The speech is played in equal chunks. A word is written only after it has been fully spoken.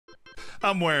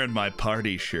I'm wearing my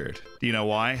party shirt. Do you know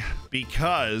why?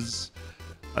 Because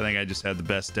I think I just had the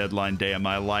best deadline day of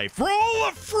my life. Roll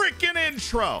a freaking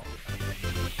intro!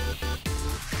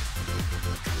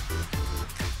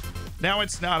 Now,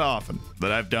 it's not often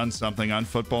that I've done something on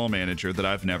Football Manager that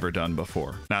I've never done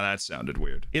before. Now, that sounded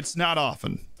weird. It's not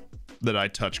often that I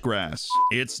touch grass.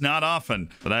 It's not often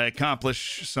that I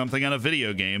accomplish something on a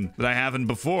video game that I haven't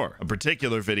before. A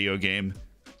particular video game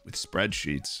with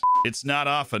spreadsheets. It's not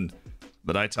often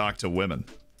that I talk to women.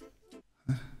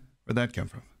 Where'd that come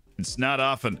from? It's not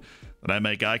often that I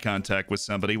make eye contact with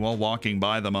somebody while walking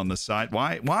by them on the side.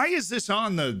 Why is this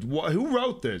on the... Who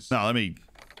wrote this? No, let me...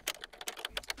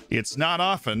 It's not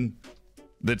often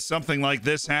that something like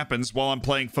this happens while I'm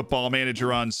playing Football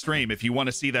Manager on stream. If you want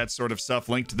to see that sort of stuff,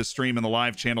 link to the stream and the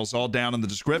live channels all down in the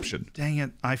description. Dang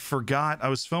it, I forgot. I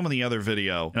was filming the other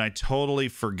video, and I totally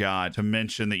forgot to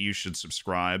mention that you should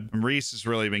subscribe. And Reese has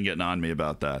really been getting on me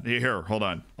about that. Here, hold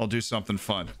on. I'll do something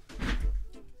fun.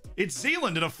 It's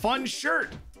Zealand in a fun shirt.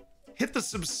 Hit the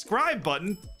subscribe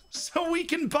button so we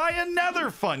can buy another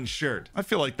fun shirt. I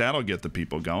feel like that'll get the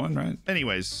people going, right?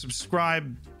 Anyways,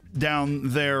 subscribe down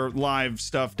there, live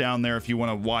stuff down there if you want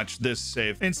to watch this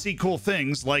save and see cool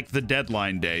things like the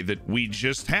deadline day that we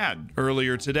just had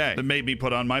earlier today that made me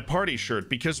put on my party shirt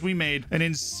because we made an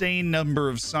insane number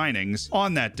of signings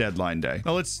on that deadline day.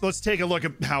 Now let's take a look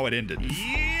at how it ended.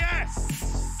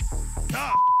 Yes!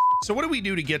 Ah. So what do we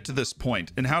do to get to this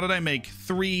point? And how did I make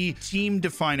 3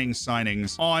 team-defining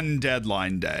signings on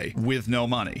deadline day with no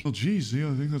money? Well, geez,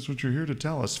 yeah, I think that's what you're here to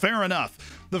tell us. Fair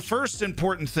enough. The first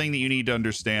important thing that you need to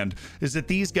understand is that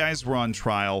these guys were on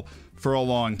trial for a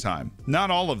long time.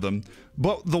 Not all of them,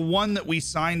 but the one that we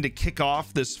signed to kick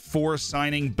off this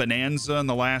 4-signing bonanza in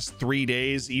the last 3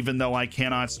 days, even though I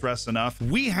cannot stress enough,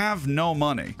 we have no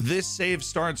money. This save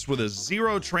starts with a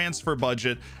 0 transfer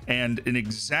budget and an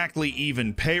exactly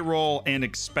even payroll and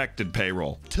expected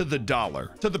payroll to the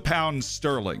dollar, to the pound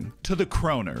sterling, to the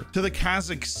kroner, to the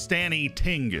Kazakhstani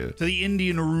tenge, to the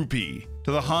Indian rupee,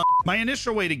 to the Han. My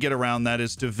initial way to get around that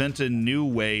is to invent a new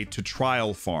way to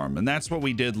trial farm, and that's what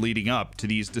we did leading up to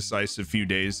these decisive few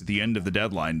days at the end of the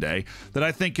deadline day that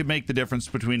I think could make the difference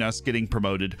between us getting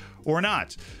promoted or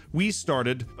not. We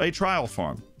started a trial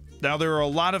farm. Now, there are a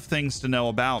lot of things to know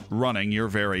about running your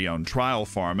very own trial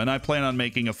farm, and I plan on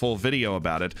making a full video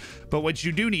about it. But what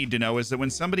you do need to know is that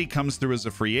when somebody comes through as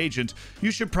a free agent,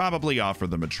 you should probably offer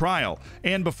them a trial.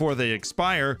 And before they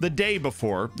expire, the day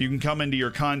before, you can come into your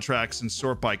contracts and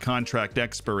sort by contract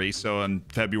expiry. So on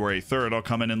February 3rd, I'll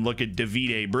come in and look at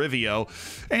Davide Brivio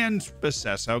and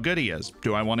assess how good he is.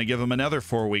 Do I want to give him another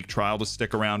 4-week trial to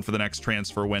stick around for the next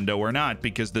transfer window or not?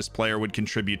 Because this player would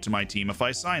contribute to my team if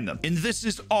I sign them. And this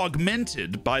is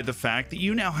augmented by the fact that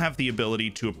you now have the ability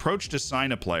to approach to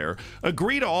sign a player,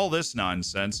 agree to all this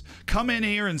nonsense, come in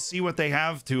here and see what they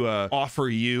have to offer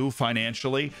you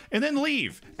financially, and then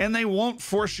leave. And they won't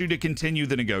force you to continue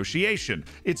the negotiation.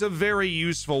 It's a very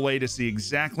useful way to see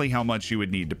exactly how much you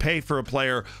would need to pay for a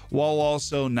player while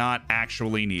also not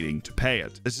actually needing to pay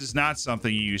it. This is not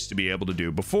something you used to be able to do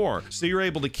before. So you're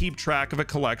able to keep track of a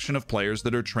collection of players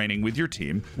that are training with your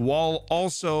team while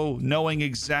also knowing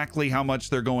exactly how much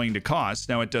they're going to cost.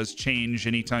 Now, it does change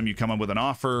anytime you come up with an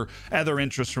offer. Other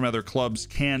interests from other clubs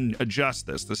can adjust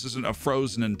this. This isn't a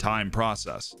frozen in time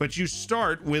process. But you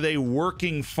start with a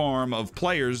working farm of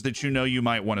players that you know you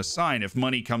might want to sign. If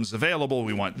money comes available,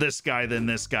 we want this guy, then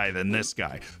this guy, then this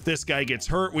guy. If this guy gets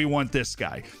hurt, we want this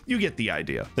guy. You get the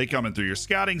idea. They come in through your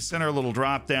scouting center, a little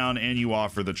drop down, and you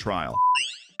offer the trial.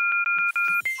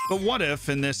 But what if,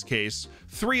 in this case,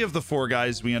 3 of the 4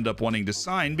 guys we end up wanting to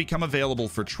sign become available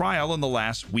for trial in the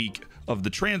last week of the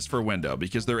transfer window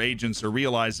because their agents are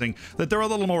realizing that they're a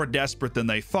little more desperate than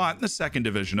they thought and the 2nd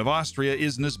division of Austria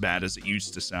isn't as bad as it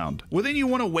used to sound? Well, then you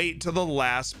want to wait to the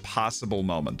last possible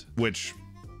moment, which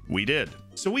we did.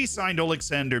 So we signed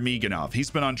Alexander Miganov. He's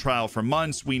been on trial for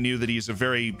months. We knew that he's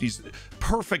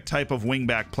perfect type of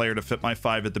wingback player to fit my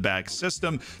 5 at the back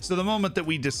system. So the moment that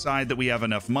we decide that we have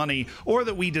enough money or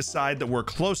that we decide that we're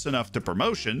close enough to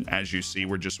promotion, as you see,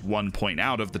 we're just 1 point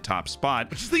out of the top spot,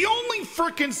 which is the only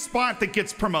freaking spot that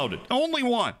gets promoted. Only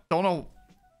one. Don't know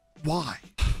why.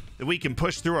 That we can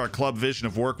push through our club vision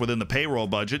of work within the payroll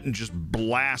budget and just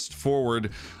blast forward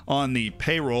on the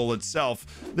payroll itself,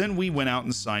 then we went out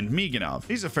and signed Miganov.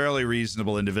 He's a fairly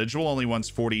reasonable individual, only wants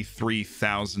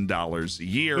 $43,000 a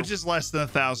year, which is less than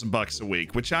 $1,000 a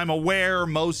week, which I'm aware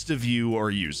most of you are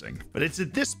using. But it's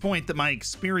at this point that my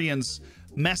experience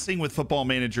messing with Football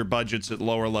Manager budgets at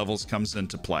lower levels comes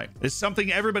into play. It's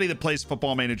something everybody that plays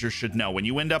Football Manager should know. When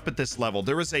you end up at this level,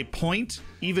 there is a point,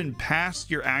 even past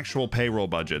your actual payroll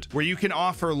budget, where you can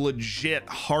offer legit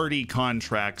hardy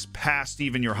contracts past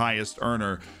even your highest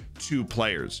earner to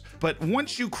players. But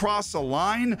once you cross a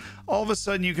line, all of a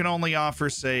sudden you can only offer,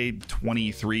 say,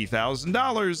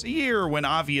 $23,000 a year, when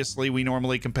obviously we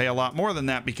normally can pay a lot more than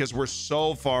that because we're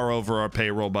so far over our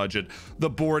payroll budget. The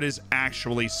board is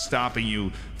actually stopping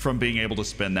you from being able to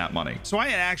spend that money. So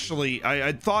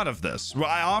I thought of this.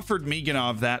 I offered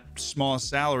Miganov that small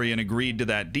salary and agreed to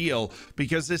that deal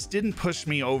because this didn't push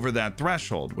me over that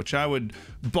threshold, which I would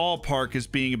ballpark as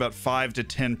being about 5 to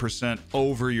 10%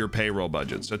 over your payroll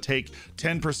budget. So take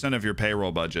 10% of your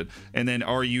payroll budget, and then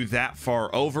are you that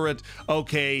far over it?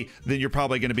 Okay, then you're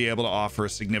probably going to be able to offer a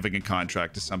significant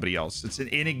contract to somebody else. It's an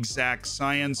inexact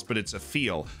science, but it's a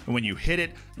feel. And when you hit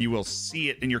it, you will see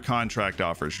it in your contract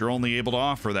offers. You're only able to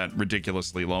offer that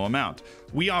ridiculously low amount.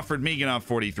 We offered Miganov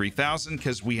 $43,000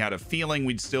 because we had a feeling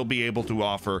we'd still be able to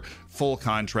offer full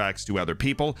contracts to other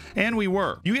people, and we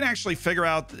were. You can actually figure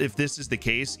out if this is the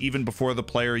case even before the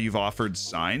player you've offered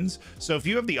signs. So if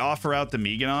you have the offer out to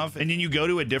Miganov and then you go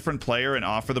to a different player and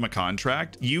offer them a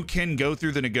contract, you can go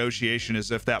through the negotiation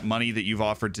as if that money that you've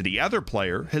offered to the other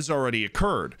player has already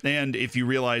occurred. And if you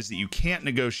realize that you can't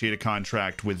negotiate a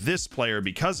contract with this player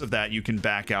because of that, you can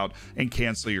back out and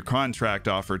cancel your contract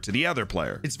offer to the other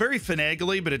player. It's very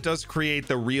finagly, but it does create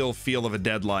the real feel of a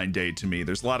deadline day to me.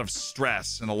 There's a lot of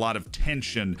stress and a lot of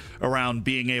tension around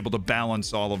being able to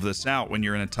balance all of this out when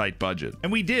you're in a tight budget.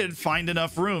 And we did find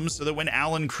enough room so that when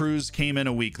Alan Cruz came in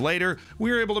a week later, we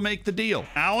were able to make the deal.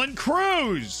 Alan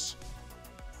Cruz!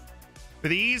 For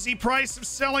the easy price of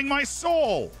selling my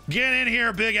soul. Get in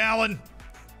here, Big Alan.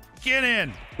 Get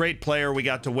in. Great player. We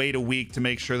got to wait a week to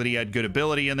make sure that he had good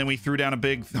ability, and then we threw down a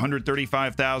big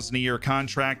 $135,000 a year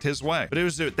contract his way. But it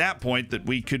was at that point that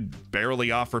we could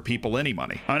barely offer people any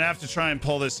money. I'm gonna have to try and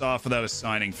pull this off without a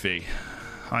signing fee.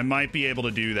 I might be able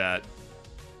to do that.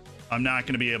 I'm not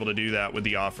going to be able to do that with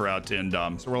the offer out to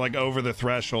Indom. So we're like over the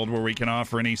threshold where we can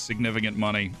offer any significant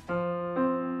money.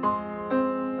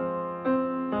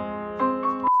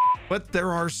 But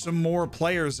there are some more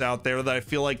players out there that I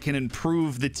feel like can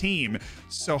improve the team.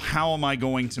 So how am I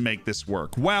going to make this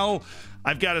work? Well,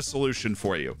 I've got a solution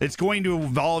for you. It's going to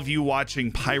involve you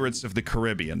watching Pirates of the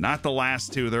Caribbean. Not the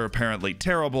last two, they're apparently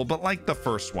terrible, but like the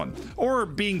first one. Or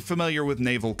being familiar with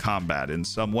naval combat in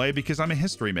some way, because I'm a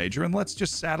history major, and let's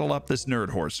just saddle up this nerd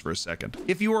horse for a second.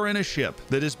 If you are in a ship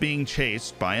that is being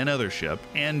chased by another ship,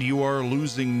 and you are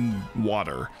losing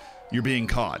water, you're being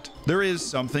caught, there is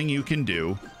something you can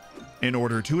do in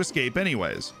order to escape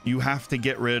anyways. You have to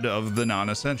get rid of the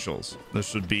non-essentials.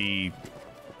 This would be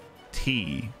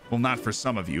tea. Well, not for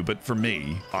some of you, but for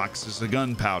me. Boxes of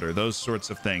gunpowder, those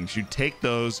sorts of things. You take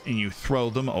those and you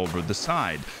throw them over the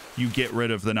side. You get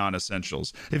rid of the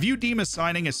non-essentials. If you deem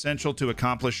assigning essential to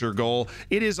accomplish your goal,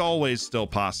 it is always still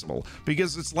possible,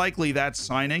 because it's likely that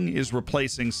signing is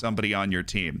replacing somebody on your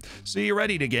team. So you're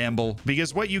ready to gamble,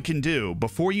 because what you can do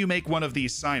before you make one of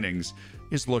these signings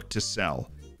is look to sell.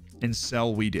 And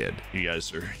sell we did. You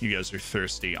guys are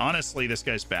thirsty. Honestly, this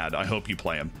guy's bad. I hope you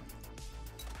play him.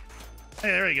 Hey,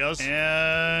 there he goes.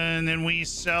 And then we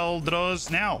sell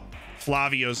Droz now.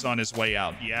 Flavio's on his way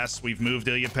out. Yes, we've moved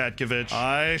Ilya Petkovic.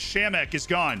 Shamek is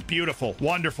gone. Beautiful.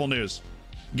 Wonderful news.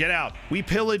 Get out. We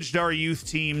pillaged our youth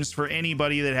teams for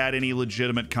anybody that had any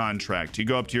legitimate contract. You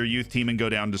go up to your youth team and go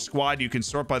down to squad. You can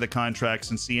sort by the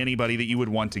contracts and see anybody that you would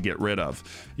want to get rid of.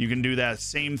 You can do that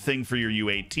same thing for your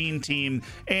U18 team,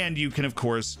 and you can, of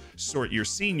course, sort your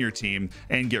senior team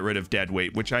and get rid of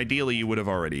deadweight, which ideally you would have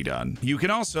already done. You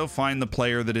can also find the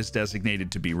player that is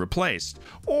designated to be replaced.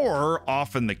 Or,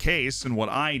 often the case, and what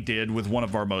I did with one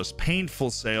of our most painful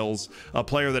sales, a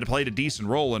player that played a decent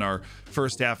role in our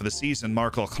first half of the season,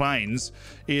 Marco Kleins,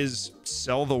 is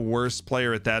sell the worst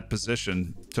player at that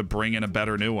position to bring in a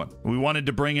better new one. We wanted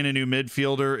to bring in a new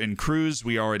midfielder in Cruz.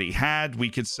 We already had. We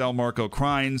could sell Marco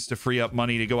Kleins to free up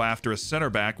money to go after a center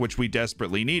back, which we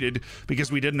desperately needed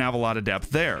because we didn't have a lot of depth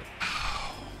there.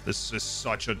 This is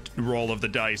such a roll of the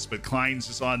dice, but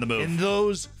Kleins is on the move. And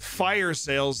those fire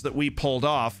sales that we pulled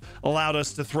off allowed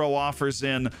us to throw offers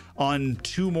in on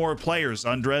two more players.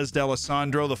 Andres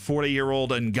D'Alessandro, the 40-year-old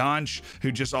Nganch,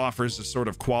 who just offers a sort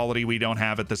of quality we don't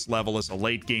have at this level as a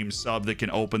late-game sub that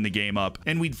can open the game up.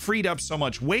 And we'd freed up so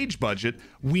much wage budget,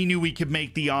 we knew we could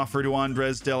make the offer to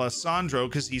Andres D'Alessandro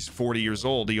because he's 40 years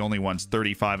old. He only wants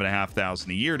 $35,500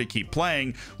 a year to keep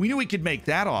playing. We knew we could make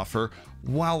that offer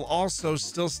while also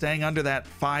still staying under that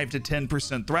 5 to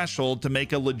 10% threshold to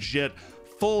make a legit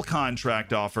full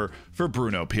contract offer for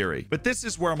Bruno Piri. But this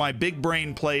is where my big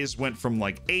brain plays went from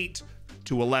like 8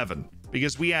 to 11.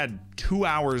 Because we had 2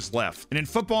 hours left. And in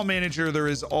Football Manager, there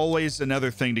is always another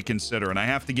thing to consider, and I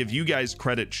have to give you guys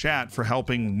credit, chat, for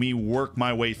helping me work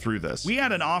my way through this. We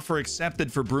had an offer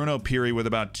accepted for Bruno Piri with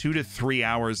about 2 to 3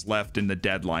 hours left in the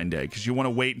deadline day, because you want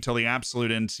to wait until the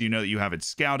absolute end so you know that you have it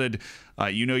scouted,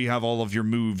 you know you have all of your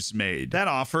moves made. That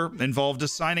offer involved a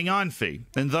signing on fee,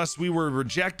 and thus we were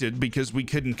rejected because we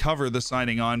couldn't cover the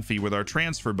signing on fee with our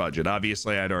transfer budget.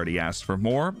 Obviously, I'd already asked for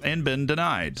more and been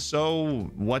denied. So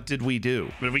what did we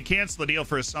do? But if we cancel the deal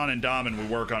for Hassan and Dom and we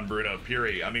work on Bruno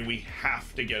Piri, I mean, we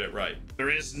have to get it right. There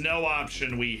is no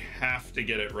option. We have to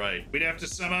get it right. We'd have to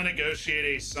somehow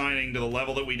negotiate a signing to the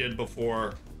level that we did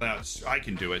before. I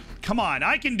can do it. Come on,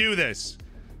 I can do this.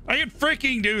 I can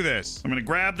freaking do this. I'm gonna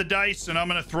grab the dice and I'm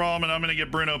gonna throw them and I'm gonna get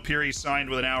Bruno Piri signed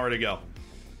with an hour to go.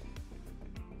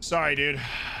 Sorry, dude.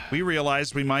 We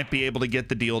realized we might be able to get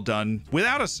the deal done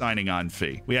without a signing on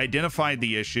fee. We identified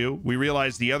the issue. We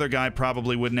realized the other guy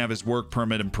probably wouldn't have his work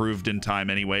permit approved in time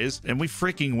anyways, and we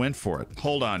freaking went for it.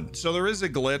 Hold on. So there is a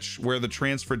glitch where the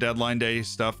transfer deadline day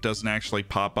stuff doesn't actually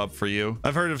pop up for you.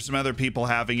 I've heard of some other people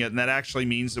having it, and that actually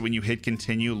means that when you hit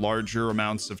continue, larger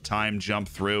amounts of time jump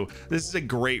through. This is a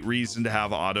great reason to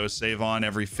have autosave on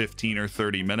every 15 or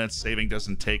 30 minutes. Saving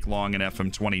doesn't take long in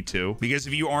FM22, because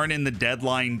if you aren't in the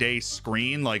deadline day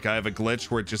screen, like I have a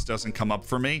glitch where it just doesn't come up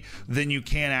for me, then you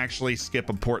can't actually skip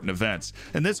important events.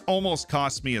 And this almost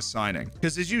cost me a signing,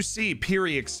 because as you see,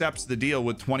 Piri accepts the deal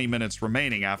with 20 minutes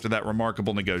remaining after that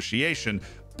remarkable negotiation,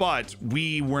 but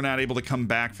we were not able to come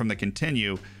back from the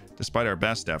continue despite our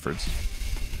best efforts.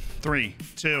 3,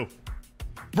 2,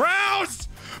 browse!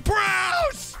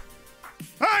 Browse!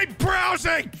 I'm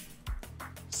browsing!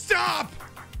 Stop!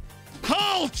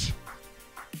 Halt!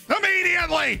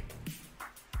 Immediately!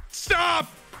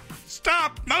 Stop!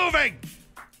 Stop moving!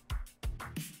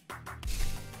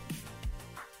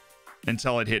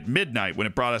 Until it hit midnight when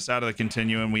it brought us out of the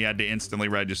continue and we had to instantly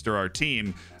register our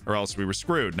team or else we were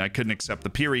screwed. And I couldn't accept the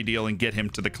Piri deal and get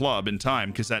him to the club in time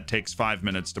because that takes 5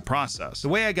 minutes to process. The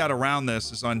way I got around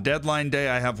this is on deadline day,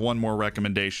 I have one more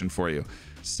recommendation for you.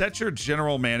 Set your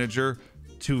general manager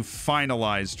to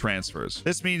finalize transfers.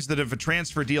 This means that if a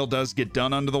transfer deal does get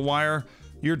done under the wire,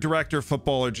 your director of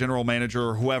football or general manager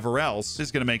or whoever else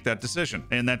is going to make that decision.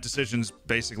 And that decision's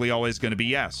basically always going to be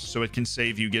yes. So it can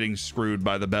save you getting screwed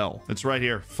by the bell. It's right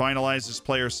here. Finalizes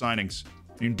player signings.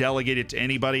 You can delegate it to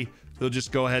anybody. They'll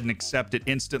just go ahead and accept it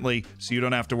instantly so you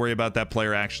don't have to worry about that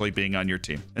player actually being on your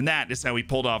team. And that is how we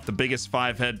pulled off the biggest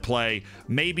 5-head play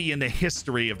maybe in the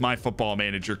history of my football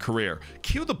manager career.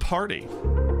 Cue the party.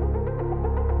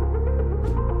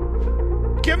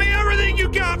 Give me everything you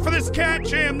got for this cat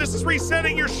jam. This is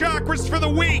resetting your chakras for the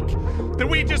week that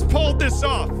we just pulled this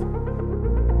off.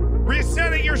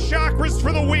 Resetting your chakras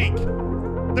for the week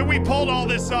that we pulled all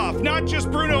this off. Not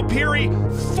just Bruno Piri,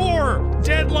 4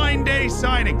 deadline day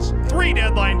signings, 3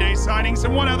 deadline day signings,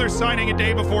 and 1 other signing a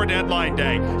day before deadline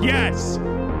day. Yes,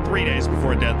 3 days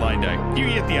before deadline day. You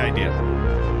get the idea.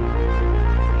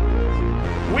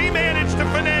 We managed to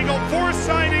finagle 4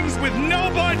 signings with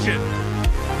no budget.